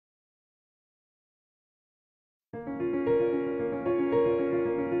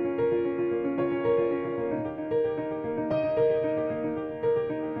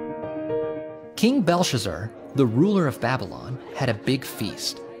King Belshazzar, the ruler of Babylon, had a big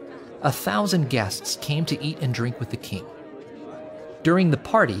feast. 1,000 guests came to eat and drink with the king. During the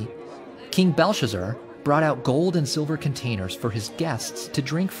party, King Belshazzar brought out gold and silver containers for his guests to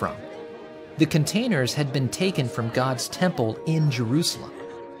drink from. The containers had been taken from God's temple in Jerusalem.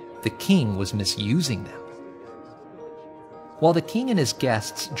 The king was misusing them. While the king and his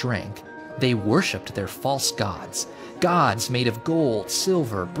guests drank, they worshipped their false gods, gods made of gold,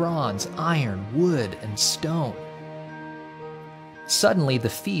 silver, bronze, iron, wood, and stone. Suddenly, the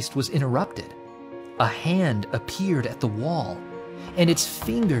feast was interrupted. A hand appeared at the wall, and its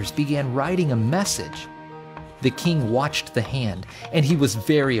fingers began writing a message. The king watched the hand, and he was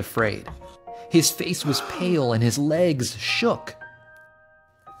very afraid. His face was pale and his legs shook.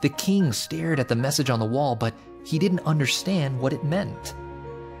 The king stared at the message on the wall, but he didn't understand what it meant.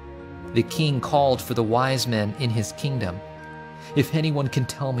 The king called for the wise men in his kingdom. "If anyone can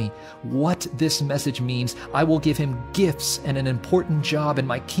tell me what this message means, I will give him gifts and an important job in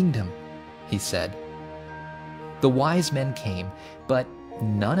my kingdom," he said. The wise men came, but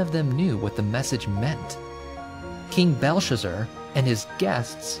none of them knew what the message meant. King Belshazzar and his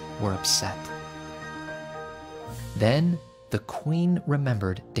guests were upset. Then the queen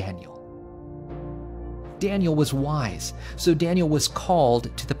remembered Daniel. Daniel was wise, so Daniel was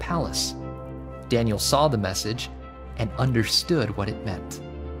called to the palace. Daniel saw the message and understood what it meant.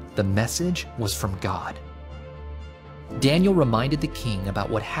 The message was from God. Daniel reminded the king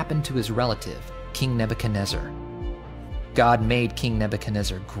about what happened to his relative, King Nebuchadnezzar. "God made King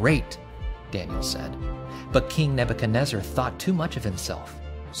Nebuchadnezzar great," Daniel said, "but King Nebuchadnezzar thought too much of himself,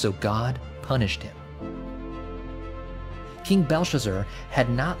 so God punished him." King Belshazzar had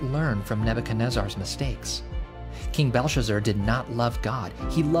not learned from Nebuchadnezzar's mistakes. King Belshazzar did not love God.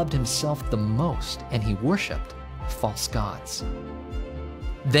 He loved himself the most, and he worshipped false gods.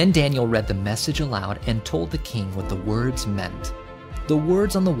 Then Daniel read the message aloud and told the king what the words meant. The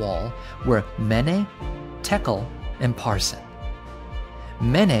words on the wall were Mene, Tekel, and Parsin.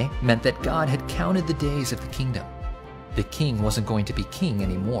 Mene meant that God had counted the days of the kingdom. The king wasn't going to be king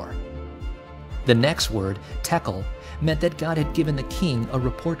anymore. The next word, Tekel, meant that God had given the king a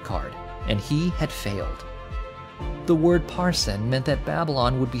report card, and he had failed. The word Parsin meant that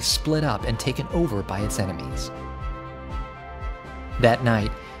Babylon would be split up and taken over by its enemies. That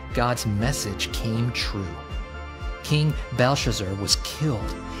night, God's message came true. King Belshazzar was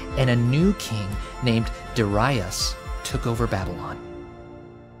killed, and a new king named Darius took over Babylon.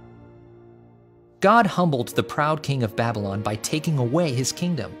 God humbled the proud king of Babylon by taking away his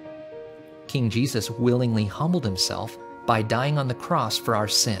kingdom. King Jesus willingly humbled himself by dying on the cross for our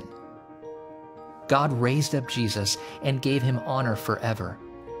sin. God raised up Jesus and gave him honor forever.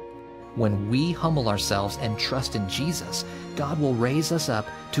 When we humble ourselves and trust in Jesus, God will raise us up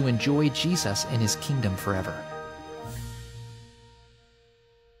to enjoy Jesus in his kingdom forever.